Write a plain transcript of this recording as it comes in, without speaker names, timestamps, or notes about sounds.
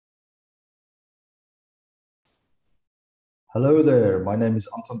Hello there, my name is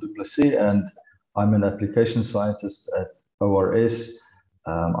Anton Duplessis and I'm an application scientist at ORS.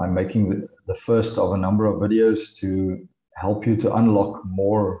 I'm making the first of a number of videos to help you to unlock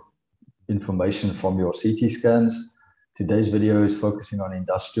more information from your CT scans. Today's video is focusing on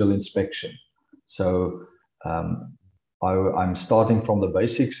industrial inspection. So I'm starting from the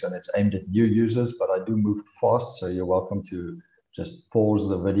basics and it's aimed at new users, but I do move fast, so you're welcome to just pause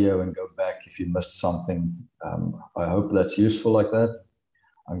the video and go back if you missed something. I hope that's useful like that.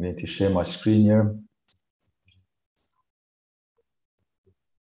 I'm going to share my screen here.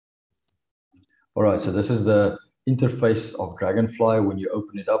 All right, so this is the interface of Dragonfly when you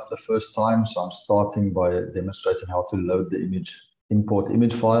open it up the first time. So I'm starting by demonstrating how to load the image, import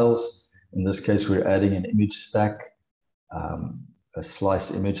image files. In this case, we're adding an image stack, a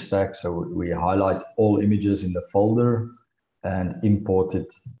slice image stack. So we highlight all images in the folder and import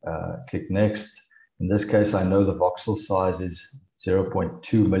it, click next. In this case, I know the voxel size is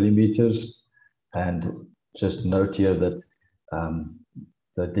 0.2 millimeters. And just note here that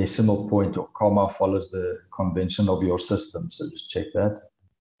the decimal point or comma follows the convention of your system. So just check that.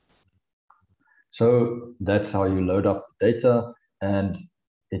 So that's how you load up the data, and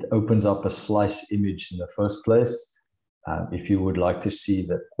it opens up a slice image in the first place. If you would like to see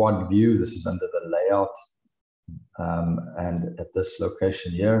the quad view, this is under the layout and at this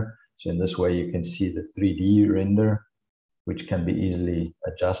location here. So in this way, you can see the 3D render, which can be easily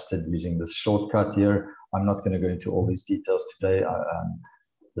adjusted using this shortcut here. I'm not going to go into all these details today.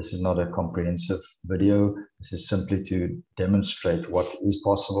 This is not a comprehensive video. This is simply to demonstrate what is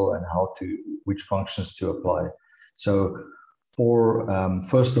possible and which functions to apply. So for,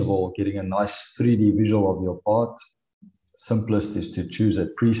 first of all, getting a nice 3D visual of your part, simplest is to choose a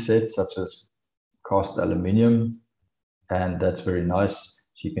preset such as cast aluminium, and that's very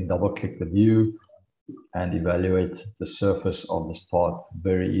nice. So you can double click the view and evaluate the surface of this part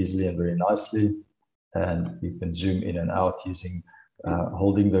very easily and very nicely. And you can zoom in and out using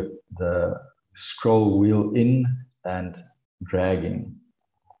holding the scroll wheel in and dragging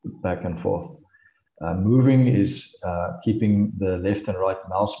back and forth. Moving is keeping the left and right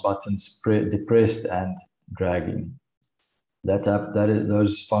mouse buttons depressed and dragging.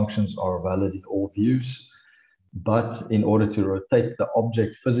 Those functions are valid in all views, but in order to rotate the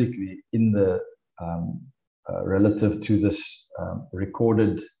object physically in the relative to this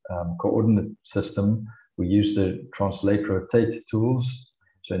recorded coordinate system, we use the translate rotate tools.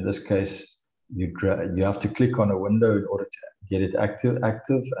 So in this case, you have to click on a window in order to get it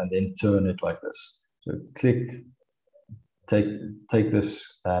active, and then turn it like this. So click, take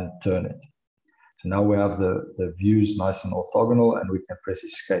this and turn it. So now we have the views nice and orthogonal, and we can press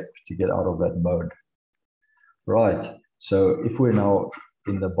escape to get out of that mode. Right, so if we're now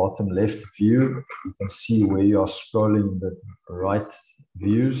in the bottom left view, you can see where you are scrolling the right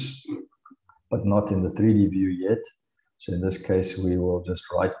views, but not in the 3D view yet. So in this case, we will just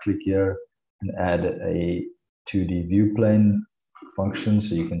right click here and add a 2D view plane function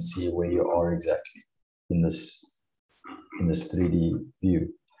so you can see where you are exactly in this 3D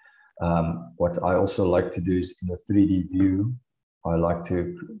view. What I also like to do is in the 3D view, I like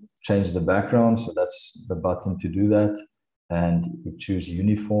to change the background. So that's the button to do that. And we choose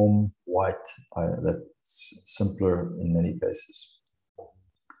uniform white. That's simpler in many cases.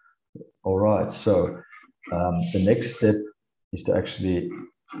 All right, so the next step is to actually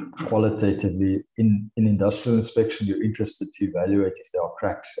qualitatively, in industrial inspection, you're interested to evaluate if there are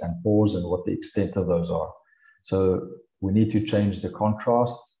cracks and pores and what the extent of those are. So we need to change the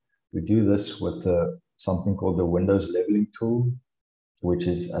contrast. We do this with something called the Windows leveling tool, which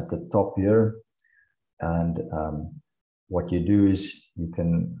is at the top here. And what you do is you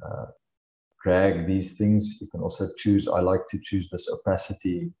can drag these things. You can also choose, I like to choose this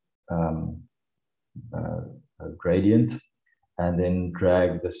opacity gradient, and then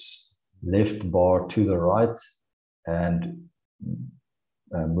drag this left bar to the right and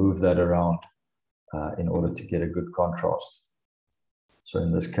move that around in order to get a good contrast. So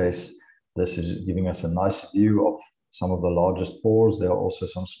in this case, this is giving us a nice view of some of the largest pores. There are also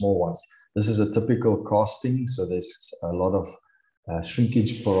some small ones. This is a typical casting, so there's a lot of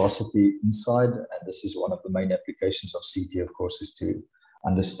shrinkage porosity inside, and this is one of the main applications of CT, of course, is to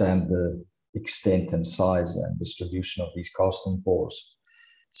understand the extent and size and distribution of these casting pores.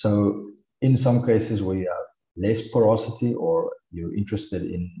 So in some cases where you have less porosity, or you're interested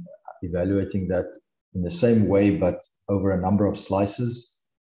in evaluating that in the same way but over a number of slices,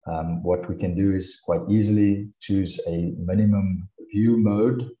 what we can do is quite easily choose a minimum view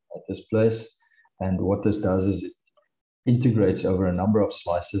mode at this place. And what this does is it integrates over a number of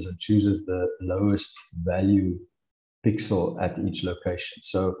slices and chooses the lowest value pixel at each location.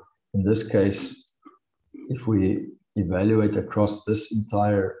 So in this case, if we evaluate across this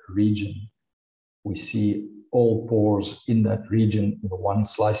entire region, we see all pores in that region in one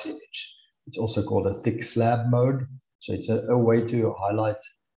slice image. It's also called a thick slab mode. So it's a way to highlight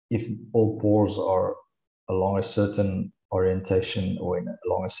if all pores are along a certain orientation or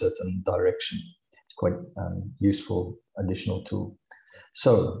along a certain direction. It's quite useful additional tool.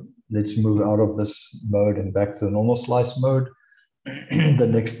 So let's move out of this mode and back to the normal slice mode. The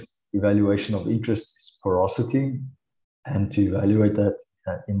next evaluation of interest is porosity, and to evaluate that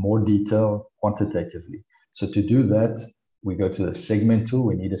in more detail quantitatively. So to do that, we go to the segment tool.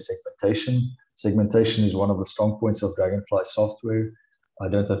 We need a segmentation. Segmentation is one of the strong points of Dragonfly software. I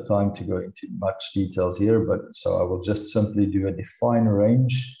don't have time to go into much details here, but so I will just simply do a define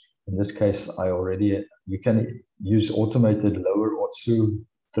range. In this case, you can use automated lower Otsu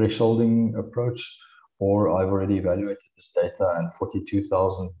thresholding approach, or I've already evaluated this data, and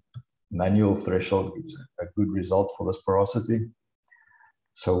 42,000 manual threshold gives a good result for this porosity.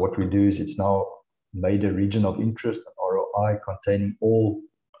 So what we do is it's now made a region of interest, ROI, containing all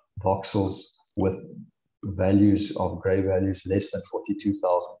voxels with values of gray values less than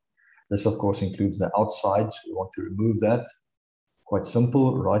 42,000. This, of course, includes the outside. So we want to remove that. Quite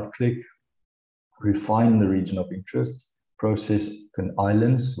simple, right click, refine the region of interest, process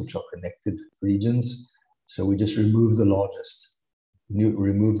islands, which are connected regions. So we just remove the largest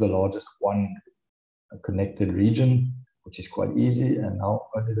one connected region, which is quite easy. And now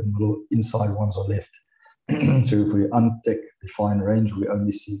only the middle inside ones are left. So if we untick define range, we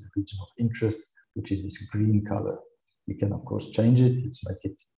only see the region of interest, which is this green color. You can, of course, change it. Let's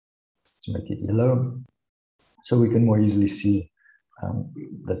make it yellow. So we can more easily see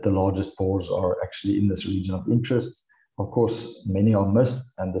that the largest pores are actually in this region of interest. Of course, many are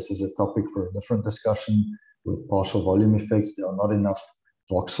missed, and this is a topic for a different discussion. With partial volume effects, there are not enough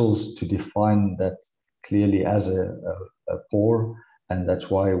voxels to define that clearly as a pore, and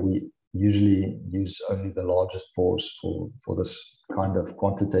that's why we usually use only the largest pores for this kind of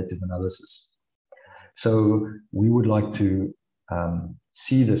quantitative analysis. So we would like to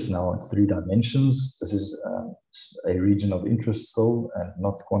see this now in 3 dimensions. This is a region of interest still and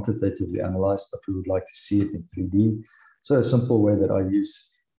not quantitatively analyzed, but we would like to see it in 3D. So a simple way that I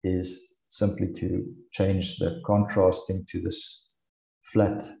use is simply to change the contrasting to this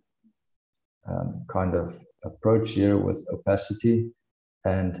flat kind of approach here with opacity.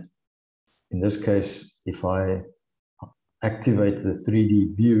 And in this case, if I activate the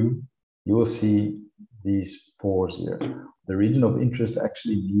 3D view, you will see these pores here. The region of interest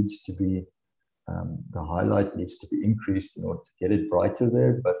actually needs to be, the highlight needs to be increased in order to get it brighter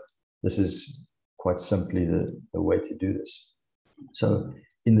there, but this is quite simply the way to do this. So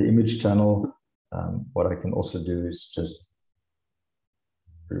in the image channel, what I can also do is just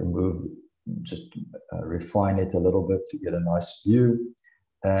refine it a little bit to get a nice view.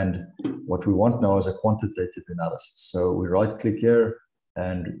 And what we want now is a quantitative analysis. So we right click here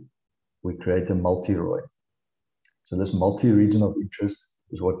and we create a multi-ROI. So this multi-region of interest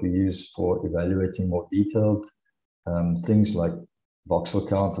is what we use for evaluating more detailed things like voxel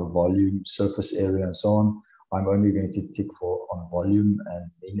count or volume, surface area, and so on. I'm only going to tick on volume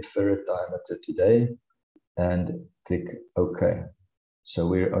and mean ferrite diameter today and click OK. So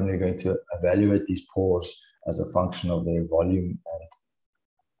we're only going to evaluate these pores as a function of their volume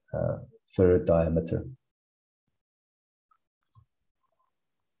and ferrite diameter.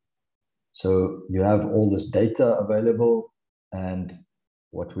 So you have all this data available, and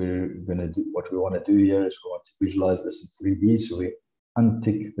what we want to do here is we want to visualize this in 3D. So we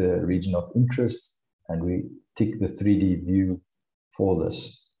untick the region of interest and we tick the 3D view for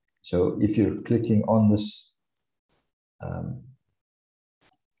this. So if you're clicking on this,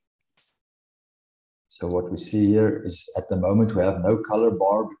 so what we see here is at the moment we have no color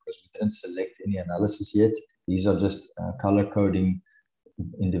bar because we didn't select any analysis yet. These are just color coding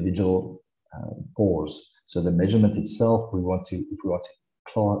individual pores. So the measurement itself, if we want to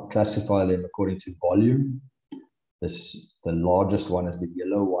classify them according to volume, the largest one is the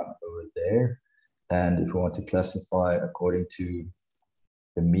yellow one over there. And if we want to classify according to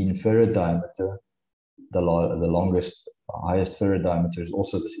the mean ferrite diameter, the highest ferrite diameter is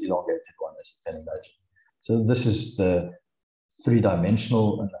also this elongated one, as you can imagine. So this is the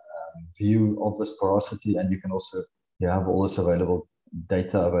 3-dimensional view of this porosity, and you have all this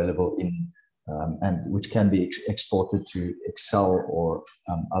data available in and which can be exported to Excel or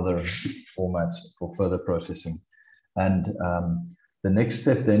other formats for further processing. And the next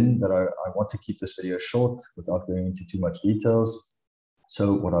step then that I want to keep this video short without going into too much details.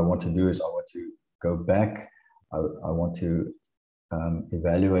 So what I want to do is I want to go back I want to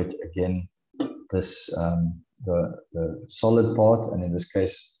evaluate again this the solid part, and in this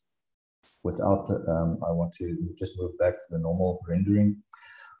case, without the, I want to just move back to the normal rendering.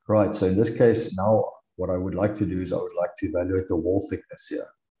 Right, so in this case, now what I would like to do is I would like to evaluate the wall thickness here.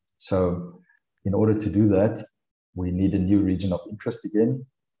 So in order to do that, we need a new region of interest again.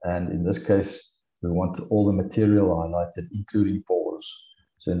 And in this case, we want all the material highlighted, including pores.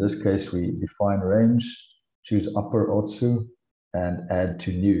 So in this case, we define range, choose upper Otsu, and add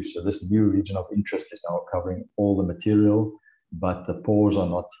to new. So this new region of interest is now covering all the material, but the pores are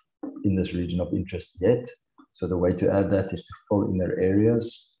not in this region of interest yet. So the way to add that is to fill in their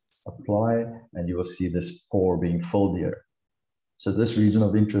areas, apply, and you will see this pore being filled here. So this region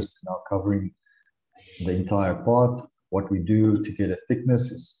of interest is now covering the entire part. What we do to get a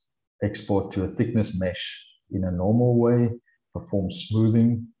thickness is export to a thickness mesh in a normal way, perform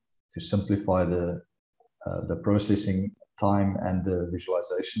smoothing to simplify the processing time and the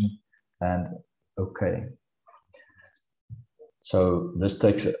visualization, and okay. So this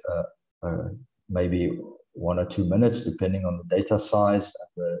takes maybe 1 or 2 minutes, depending on the data size and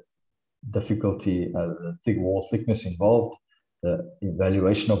the difficulty, the wall thickness involved. The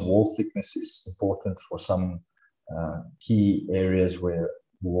evaluation of wall thickness is important for some key areas where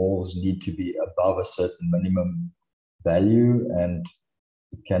walls need to be above a certain minimum value, and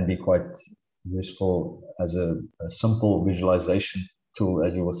it can be quite useful as a simple visualization tool,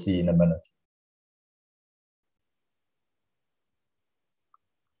 as you will see in a minute.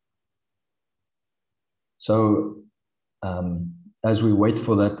 So as we wait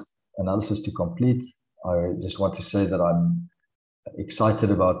for that analysis to complete, I just want to say that I'm excited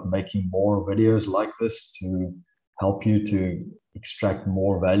about making more videos like this to help you to extract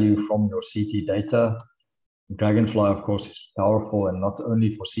more value from your CT data. Dragonfly, of course, is powerful, and not only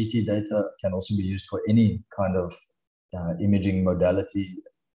for CT data, can also be used for any kind of imaging modality,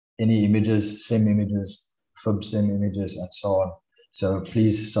 any images, SEM images, FIB-SEM images, and so on. So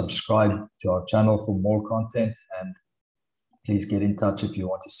please subscribe to our channel for more content, and please get in touch if you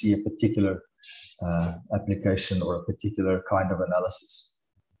want to see a particular application or a particular kind of analysis.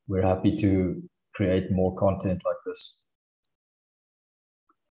 We're happy to create more content like this.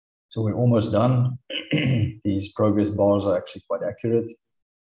 So we're almost done. These progress bars are actually quite accurate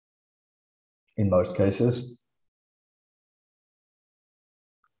in most cases.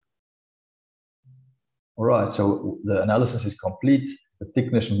 All right, so the analysis is complete. The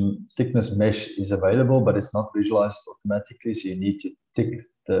thickness mesh is available, but it's not visualized automatically. So you need to tick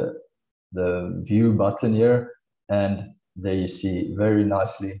the view button here, and there you see very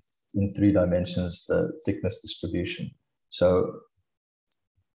nicely in 3 dimensions the thickness distribution. So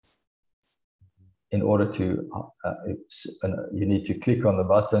in order to, you need to click on the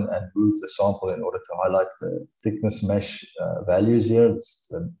button and move the sample in order to highlight the thickness mesh values here.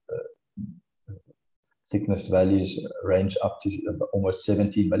 The thickness values range up to almost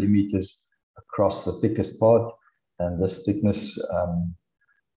 17 millimeters across the thickest part. And this thickness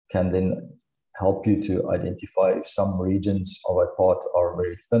can then help you to identify if some regions of a part are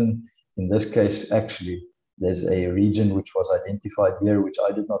very thin. In this case, actually, there's a region which was identified here, which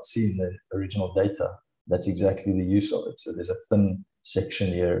I did not see in the original data. That's exactly the use of it. So there's a thin section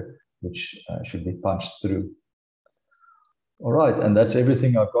here, which should be punched through. All right, and that's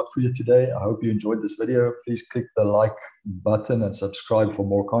everything I've got for you today. I hope you enjoyed this video. Please click the like button and subscribe for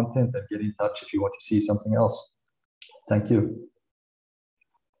more content, and get in touch if you want to see something else. Thank you.